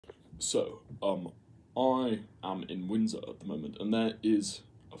I am in Windsor at the moment, and there is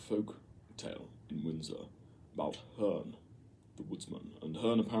a folk tale in Windsor about Herne, the woodsman. And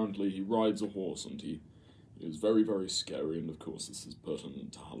Herne, apparently, he rides a horse, and he is very, very scary, and of course this is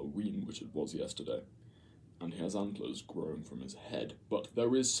pertinent to Halloween, which it was yesterday. And he has antlers growing from his head, but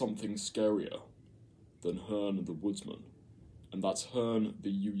there is something scarier than Herne the woodsman, and that's Herne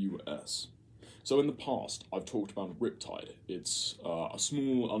the UUS. So in the past, I've talked about Riptide. It's a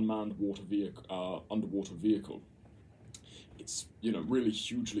small unmanned underwater vehicle. It's, really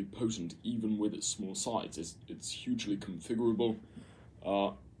hugely potent, even with its small size. It's hugely configurable,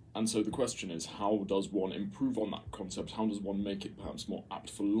 and so the question is, how does one improve on that concept? How does one make it perhaps more apt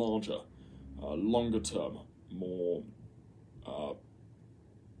for larger, longer term, more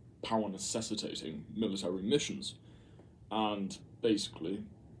power necessitating military missions? And basically,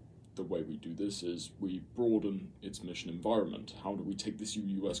 the way we do this is we broaden its mission environment. How do we take this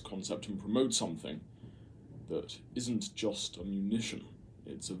UUS concept and promote something that isn't just a munition?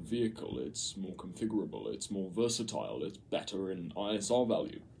 It's a vehicle, it's more configurable, it's more versatile, it's better in ISR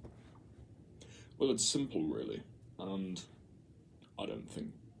value. Well, it's simple, really, and I don't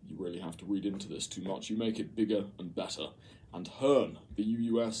think you really have to read into this too much. You make it bigger and better, and Herne, the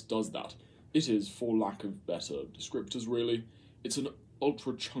UUS, does that. It is, for lack of better descriptors, really, it's an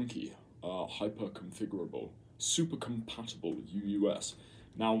ultra-chunky, hyper-configurable, super-compatible UUS.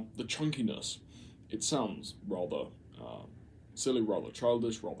 Now, the chunkiness, it sounds rather silly, rather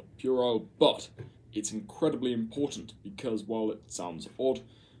childish, rather puerile, but it's incredibly important because, while it sounds odd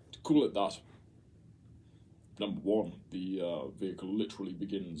to call it that, number one, the vehicle literally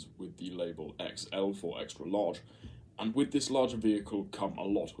begins with the label XL for extra large, and with this larger vehicle come a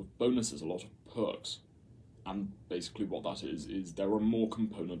lot of bonuses, a lot of perks. And basically what that is there are more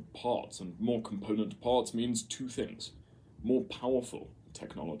component parts, and more component parts means two things: more powerful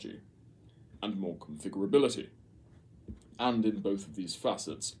technology and more configurability. And in both of these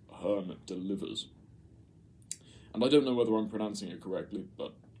facets, Herne delivers. And I don't know whether I'm pronouncing it correctly,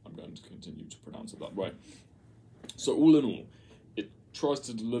 but I'm going to continue to pronounce it that way. So all in all, it tries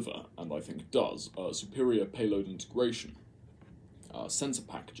to deliver, and I think does, superior payload integration, sensor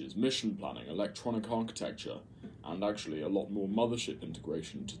packages, mission planning, electronic architecture, and actually a lot more mothership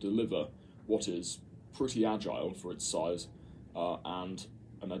integration to deliver what is pretty agile for its size, and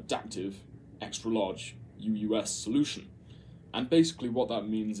an adaptive, extra-large UUS solution. And basically what that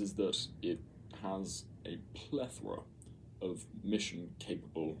means is that it has a plethora of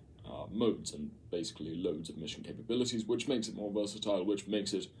mission-capable modes, and basically loads of mission capabilities, which makes it more versatile, which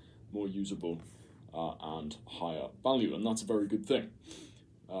makes it more usable, and higher value, and that's a very good thing.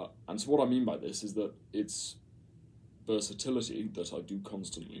 And so what I mean by this is that its versatility, that I do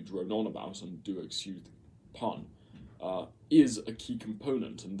constantly drone on about and do excuse the pun, is a key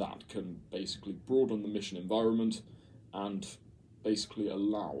component, and that can basically broaden the mission environment and basically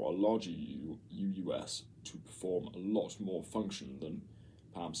allow a larger UUS to perform a lot more function than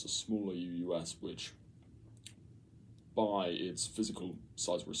perhaps a smaller UUS, which, by its physical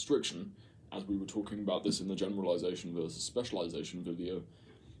size restriction, as we were talking about this in the generalization versus specialization video,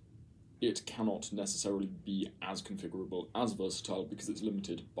 it cannot necessarily be as configurable, as versatile, because it's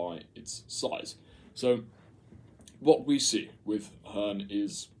limited by its size. So what we see with Herne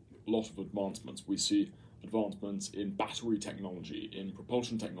is a lot of advancements. We see advancements in battery technology, in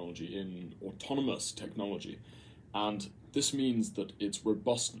propulsion technology, in autonomous technology, and this means that its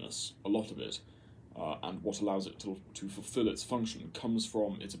robustness, a lot of it, and what allows it to fulfill its function, comes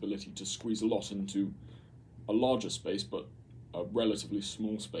from its ability to squeeze a lot into a larger space, but a relatively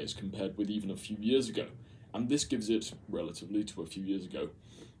small space compared with even a few years ago. And this gives it, relatively to a few years ago,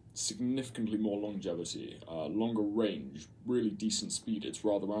 significantly more longevity, longer range, really decent speed. It's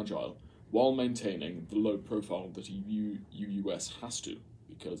rather agile, while maintaining the low profile that a UUS has to,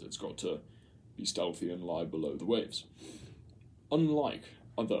 because it's got to be stealthy and lie below the waves. Unlike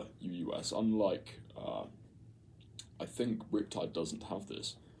other UUS, I think Riptide doesn't have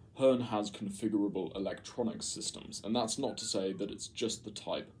this, Herne has configurable electronic systems, and that's not to say that it's just the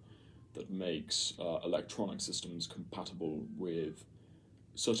type that makes electronic systems compatible with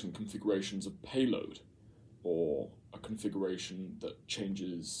certain configurations of payload, or a configuration that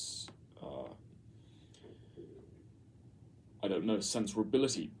changes,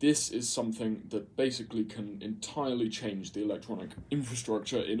 sensorability. This is something that basically can entirely change the electronic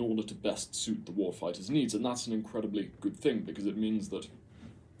infrastructure in order to best suit the warfighter's needs, and that's an incredibly good thing, because it means that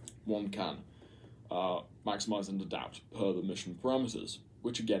one can maximize and adapt per the mission parameters,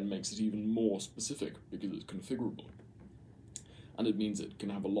 which again makes it even more specific because it's configurable. And it means it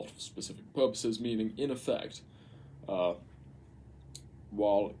can have a lot of specific purposes, meaning, in effect,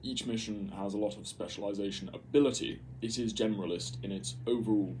 while each mission has a lot of specialization ability, it is generalist in its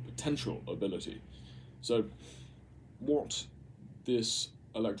overall potential ability. So what this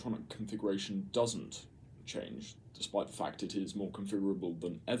electronic configuration doesn't change, despite the fact it is more configurable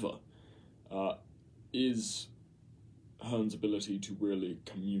than ever, is Herne's ability to really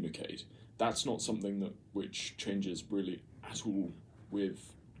communicate. That's not something which changes really at all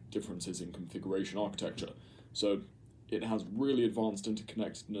with differences in configuration architecture. So it has really advanced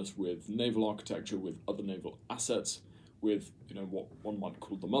interconnectedness with naval architecture, with other naval assets, with what one might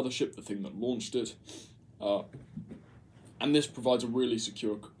call the mothership, the thing that launched it. And this provides a really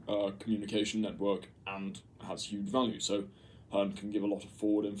secure communication network and has huge value. So Herne can give a lot of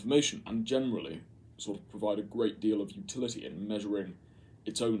forward information and generally sort of provide a great deal of utility in measuring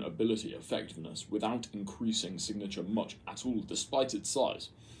its own ability effectiveness without increasing signature much at all, despite its size.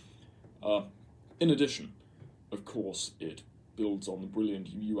 In addition, of course, it builds on the brilliant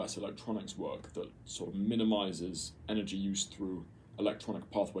UUS electronics work that sort of minimizes energy use through electronic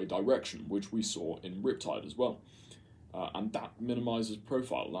pathway direction, which we saw in Riptide as well. And that minimizes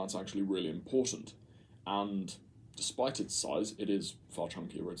profile. That's actually really important. And despite its size, it is far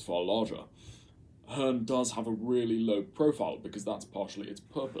chunkier, it's far larger. Herne does have a really low profile because that's partially its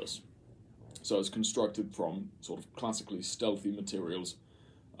purpose. So it's constructed from sort of classically stealthy materials,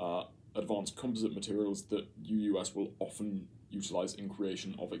 advanced composite materials that UUS will often utilize in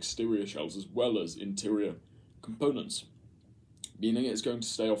creation of exterior shells as well as interior components, meaning it's going to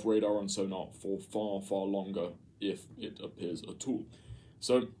stay off radar and sonar for far, far longer if it appears at all.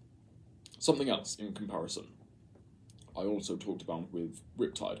 So something else in comparison I also talked about with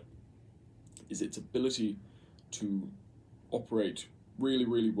Riptide is its ability to operate really,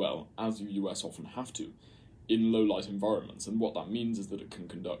 really well, as UUS often have to, in low-light environments. And what that means is that it can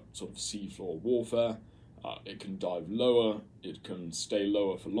conduct sort of seafloor warfare, it can dive lower, it can stay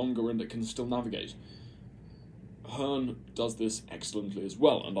lower for longer, and it can still navigate. Herne does this excellently as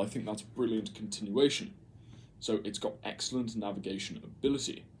well, and I think that's a brilliant continuation. So it's got excellent navigation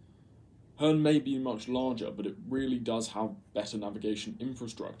ability. Herne may be much larger, but it really does have better navigation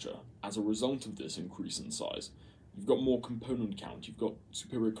infrastructure as a result of this increase in size. You've got more component count, you've got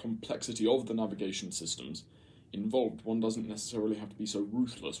superior complexity of the navigation systems involved. One doesn't necessarily have to be so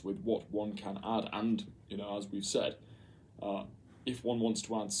ruthless with what one can add, and, as we've said, if one wants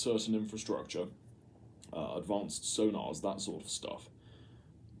to add certain infrastructure, advanced sonars, that sort of stuff,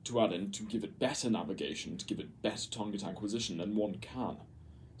 to add in to give it better navigation, to give it better target acquisition, then one can.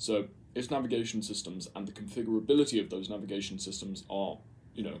 So its navigation systems and the configurability of those navigation systems are,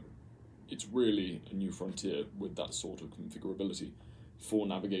 it's really a new frontier with that sort of configurability for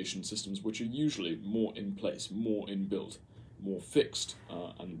navigation systems, which are usually more in place, more inbuilt, more fixed,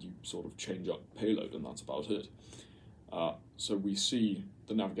 and you sort of change up payload, and that's about it. So we see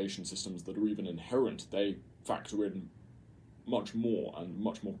the navigation systems that are even inherent, they factor in much more and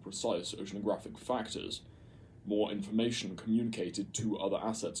much more precise oceanographic factors, more information communicated to other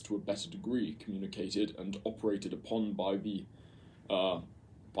assets to a better degree, communicated and operated upon by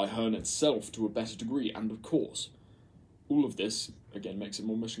by Herne itself to a better degree, and of course, all of this, again, makes it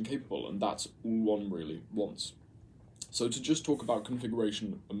more mission capable, and that's all one really wants. So to just talk about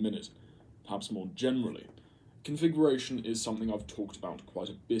configuration a minute, perhaps more generally, configuration is something I've talked about quite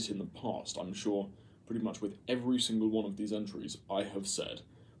a bit in the past. I'm sure pretty much with every single one of these entries I have said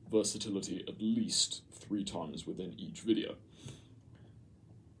versatility at least 3 times within each video.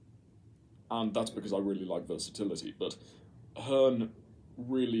 And that's because I really like versatility, but Herne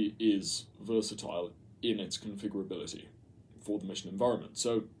really is versatile in its configurability for the mission environment.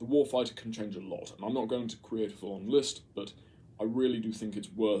 So the warfighter can change a lot, and I'm not going to create a full-on list, but I really do think it's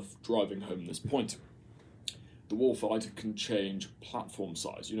worth driving home this point. The warfighter can change platform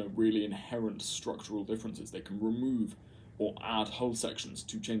size, really inherent structural differences. They can remove or add hull sections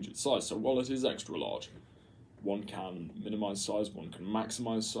to change its size. So while it is extra large, one can minimize size, one can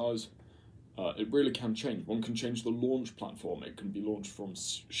maximize size. It really can change. One can change the launch platform. It can be launched from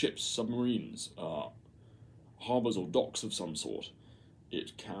ships, submarines, harbours or docks of some sort.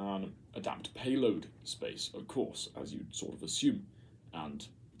 It can adapt payload space, of course, as you'd sort of assume. And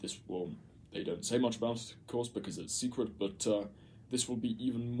this will, they don't say much about it, of course, because it's secret, but this will be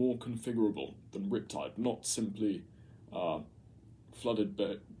even more configurable than Riptide, not simply flooded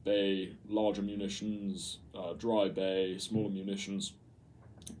bay, larger munitions, dry bay, smaller munitions,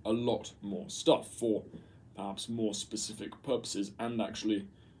 a lot more stuff for perhaps more specific purposes and actually,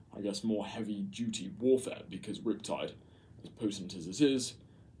 I guess, more heavy-duty warfare, because Riptide, as potent as it is,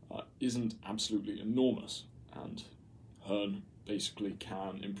 isn't absolutely enormous, and Herne basically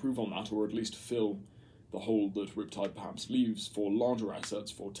can improve on that, or at least fill the hole that Riptide perhaps leaves for larger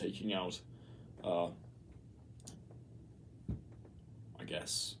assets for taking out, I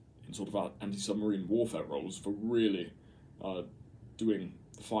guess, in sort of anti-submarine warfare roles for really doing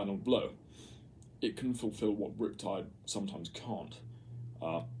the final blow. It can fulfill what Riptide sometimes can't.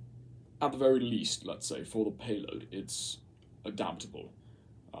 At the very least, let's say, for the payload, it's adaptable,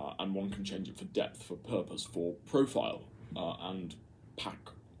 and one can change it for depth, for purpose, for profile, and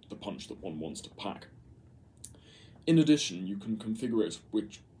pack the punch that one wants to pack. In addition, you can configure it,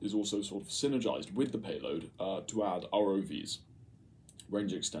 which is also sort of synergized with the payload, to add ROVs,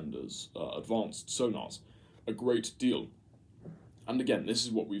 range extenders, advanced sonars, a great deal. And again, this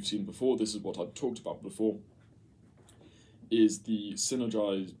is what we've seen before, this is what I've talked about before, is the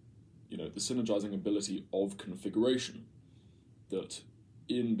synergizing ability of configuration, that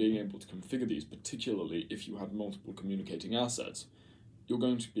in being able to configure these, particularly if you have multiple communicating assets, you're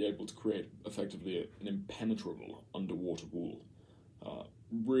going to be able to create effectively an impenetrable underwater wall.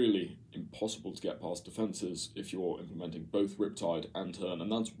 Really impossible to get past defences if you're implementing both Riptide and Herne,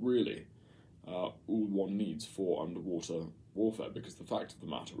 and that's really all one needs for underwater warfare, because the fact of the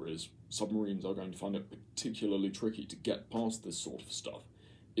matter is submarines are going to find it particularly tricky to get past this sort of stuff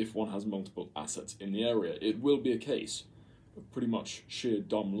if one has multiple assets in the area. It will be a case of pretty much sheer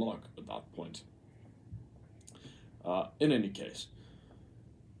dumb luck at that point. In any case,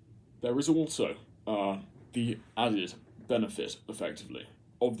 there is also the added benefit, effectively,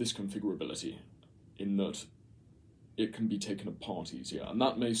 of this configurability, in that it can be taken apart easier. And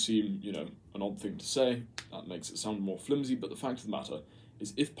that may seem, an odd thing to say, that makes it sound more flimsy, but the fact of the matter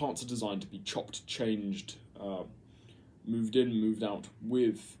is if parts are designed to be chopped, changed, moved in, moved out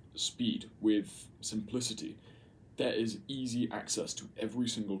with speed, with simplicity, there is easy access to every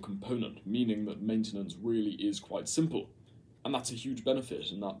single component, meaning that maintenance really is quite simple. And that's a huge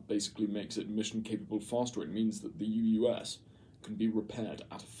benefit, and that basically makes it mission capable faster. It means that the UUS can be repaired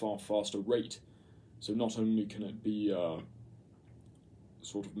at a far faster rate. So not only can it be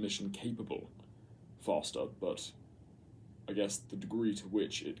sort of mission capable faster, but I guess the degree to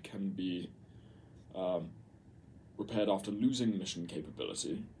which it can be repaired after losing mission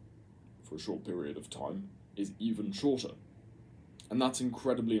capability for a short period of time is even shorter. And that's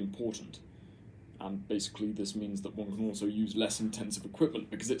incredibly important. And basically this means that one can also use less intensive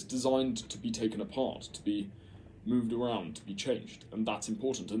equipment because it's designed to be taken apart, to be moved around, to be changed, and that's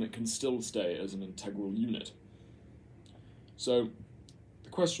important, and it can still stay as an integral unit. So the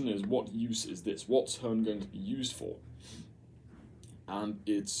question is, what use is this? What's Herne going to be used for? And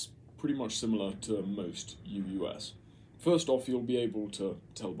it's pretty much similar to most UUS. First off, you'll be able to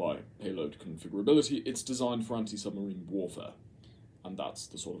tell by payload configurability, it's designed for anti-submarine warfare, and that's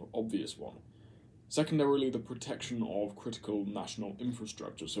the sort of obvious one. Secondarily, the protection of critical national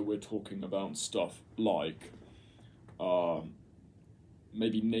infrastructure, so we're talking about stuff like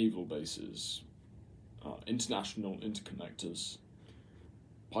maybe naval bases, international interconnectors,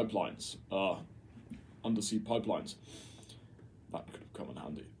 pipelines, undersea pipelines. That could come in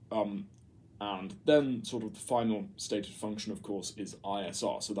handy. And then sort of the final stated function, of course, is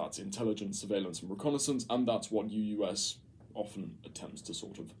ISR, so that's intelligence, surveillance, and reconnaissance, and that's what UUS often attempts to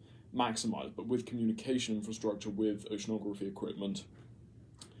sort of maximize. But with communication infrastructure, with oceanography equipment,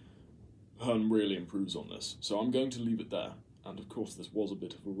 Herne really improves on this. So I'm going to leave it there. And of course, this was a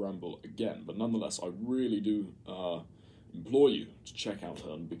bit of a ramble again, but nonetheless, I really do implore you to check out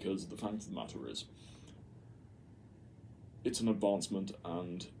Herne, because the fact of the matter is, it's an advancement,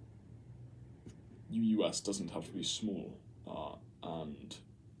 and UUS doesn't have to be small and,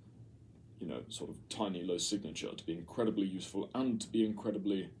 sort of tiny, low signature to be incredibly useful and to be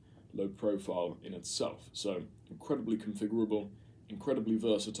incredibly low profile in itself. So, incredibly configurable, incredibly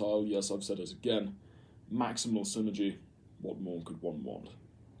versatile, yes, I've said it again, maximal synergy, what more could one want?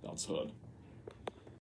 That's Herne.